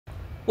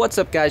What's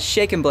up guys,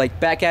 Shake and Blake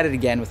back at it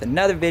again with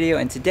another video,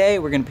 and today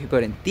we're going to be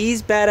putting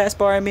these badass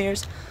bar and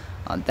mirrors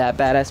on that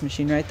badass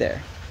machine right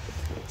there.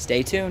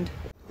 Stay tuned.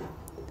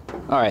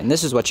 Alright, and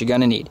this is what you're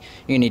going to need.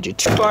 You're going to need your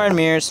 2 bar and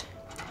mirrors,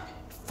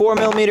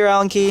 4mm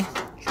Allen key,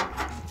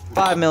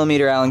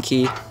 5mm Allen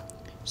key,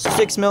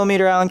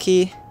 6mm Allen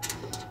key,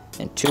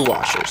 and 2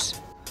 washers.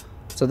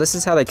 So this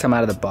is how they come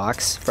out of the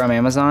box from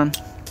Amazon,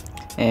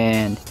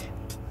 and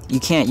you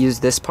can't use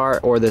this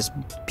part or this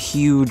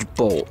huge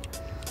bolt.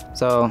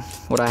 So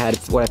what I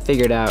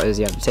figured out is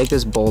you have to take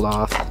this bolt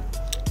off,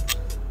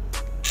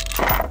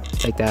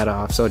 take that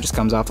off, so it just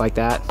comes off like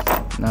that.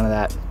 None of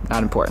that,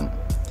 not important.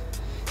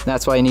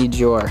 That's why you need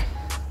your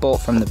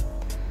bolt from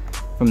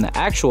the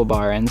actual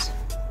bar ends,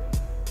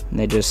 and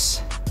they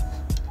just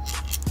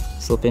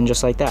slip in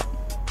just like that.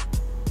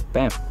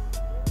 Bam.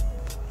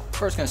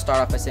 First, gonna start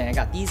off by saying I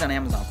got these on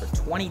Amazon for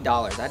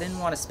 $20. I didn't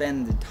want to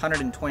spend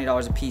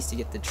 $120 a piece to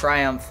get the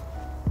Triumph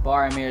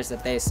bar and mirrors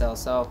that they sell,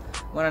 so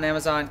went on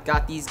Amazon,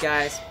 got these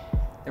guys.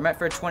 They're meant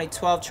for a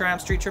 2012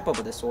 Triumph Street Triple,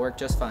 but this will work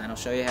just fine. I'll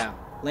show you how.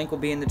 Link will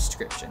be in the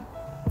description.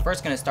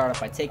 First, gonna start off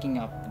by taking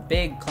up the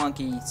big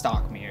clunky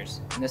stock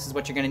mirrors, and this is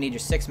what you're gonna need your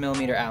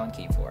 6mm Allen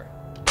key for.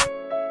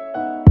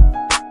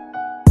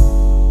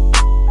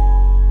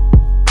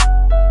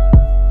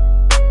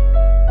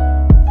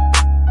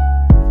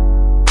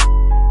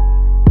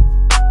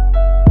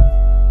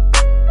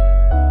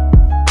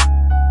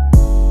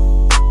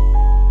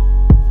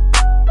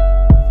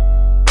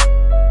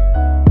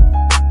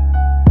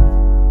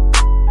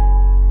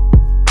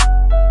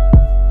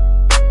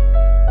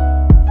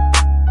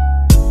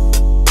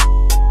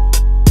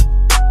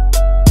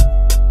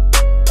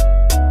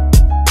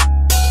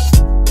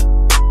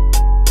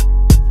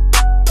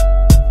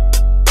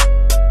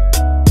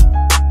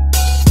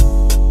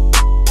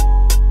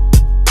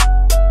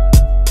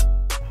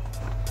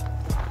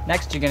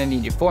 Next, you're going to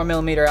need your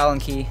 4mm Allen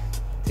key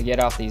to get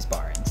off these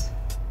bar ends.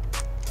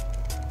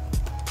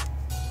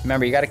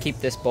 Remember, you got to keep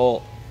this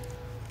bolt,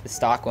 the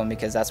stock one,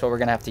 because that's what we're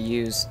going to have to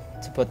use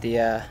to put the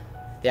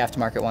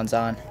aftermarket ones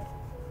on.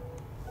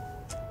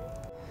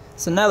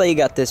 So now that you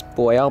got this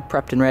boy all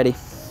prepped and ready,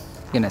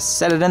 you're going to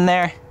set it in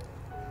there,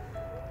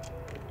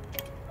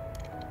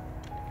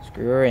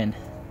 screw her in.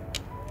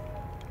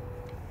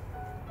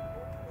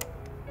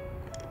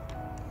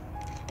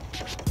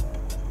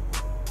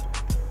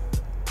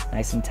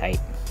 Nice and tight.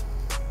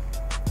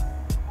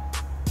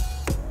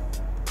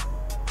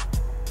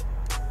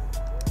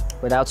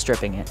 Without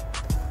stripping it.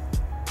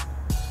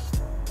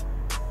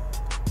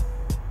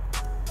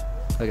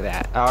 Look at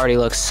that. Already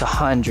looks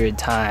 100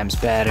 times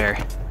better.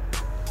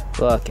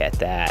 Look at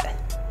that.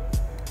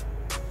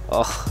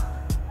 Oh,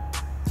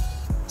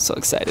 so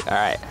excited.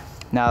 Alright,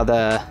 now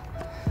the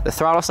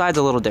throttle side's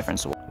a little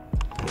different. So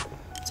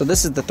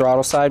this is the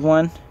throttle side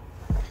one.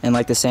 And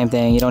like the same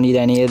thing, you don't need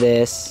any of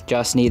this,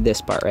 just need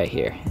this part right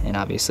here, and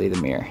obviously the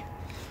mirror.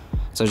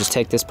 So just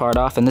take this part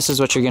off, and this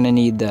is what you're gonna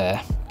need the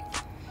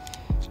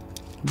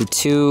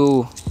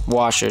 2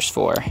 washers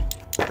for.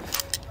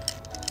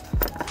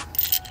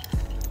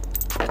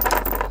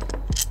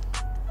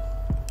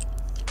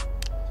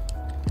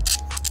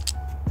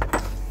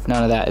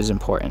 None of that is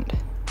important.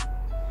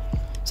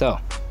 So,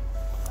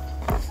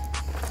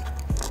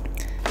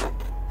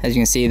 as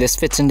you can see, this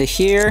fits into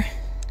here.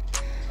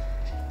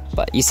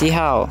 But you see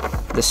how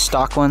the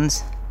stock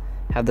ones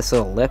have this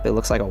little lip? It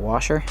looks like a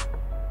washer.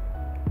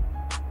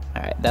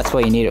 Alright, that's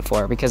what you need it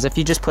for, because if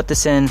you just put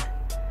this in,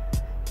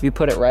 if you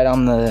put it right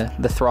on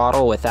the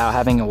throttle without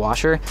having a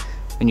washer,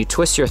 when you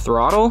twist your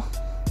throttle,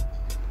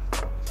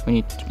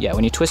 when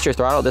you twist your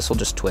throttle, this will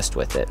just twist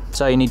with it.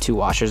 So you need 2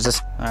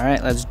 washers.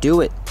 Alright, let's do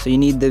it. So you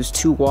need those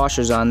 2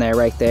 washers on there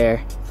right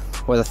there,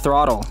 or the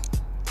throttle.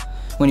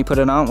 When you put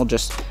it on,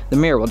 the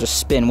mirror will just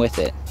spin with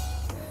it.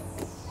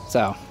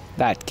 So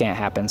that can't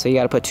happen, so you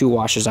got to put 2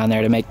 washers on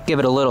there to give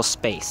it a little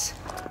space.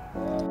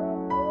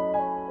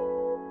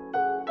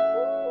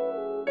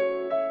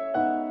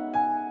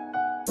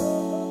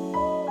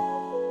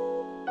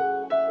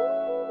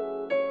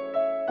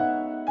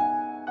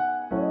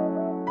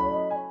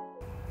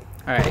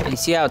 Alright, you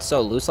see how it's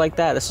so loose like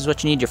that? This is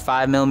what you need your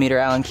 5mm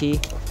Allen key.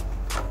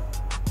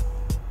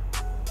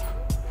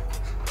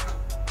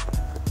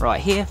 Right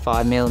here,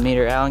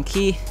 5mm Allen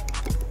key.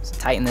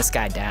 Tighten this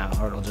guy down,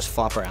 or it'll just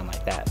flop around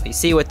like that. But you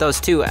see, with those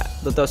two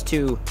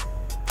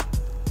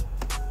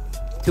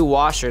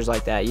washers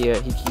like that, you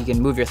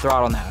can move your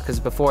throttle now, because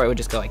before it would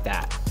just go like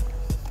that.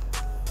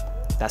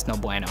 That's no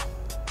bueno.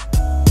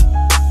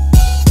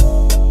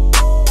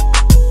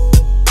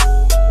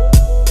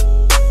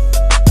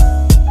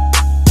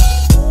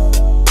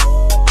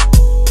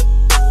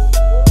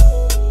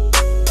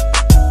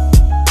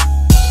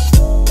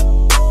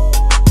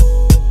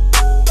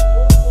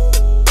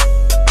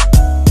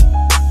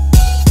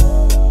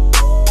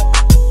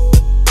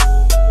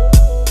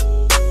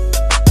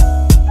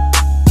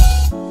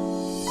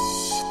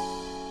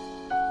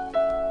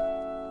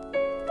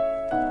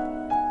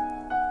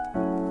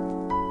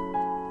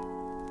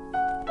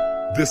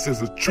 This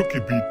is a Chuki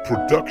Beat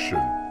production.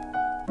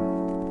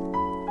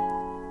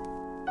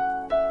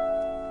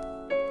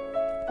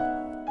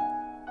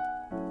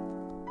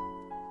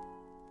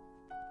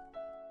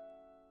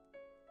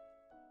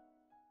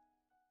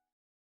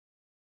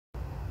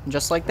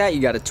 just like that,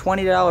 you got a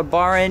 $20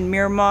 bar end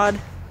mirror mod,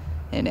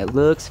 and it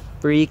looks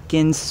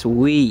freaking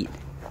sweet.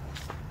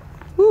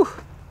 Whew.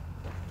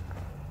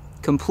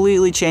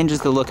 Completely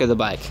changes the look of the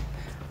bike.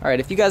 Alright,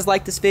 if you guys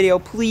like this video,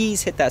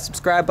 please hit that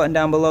subscribe button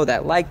down below,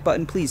 that like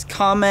button, please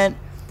comment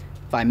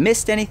if I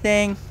missed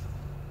anything.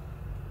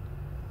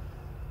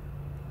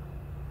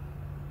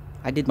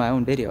 I did my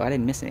own video, I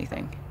didn't miss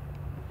anything.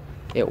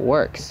 It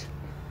works.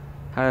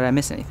 How did I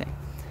miss anything?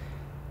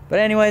 But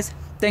anyways,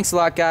 thanks a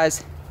lot,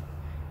 guys.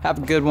 Have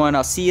a good one.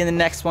 I'll see you in the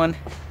next one.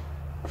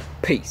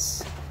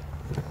 Peace.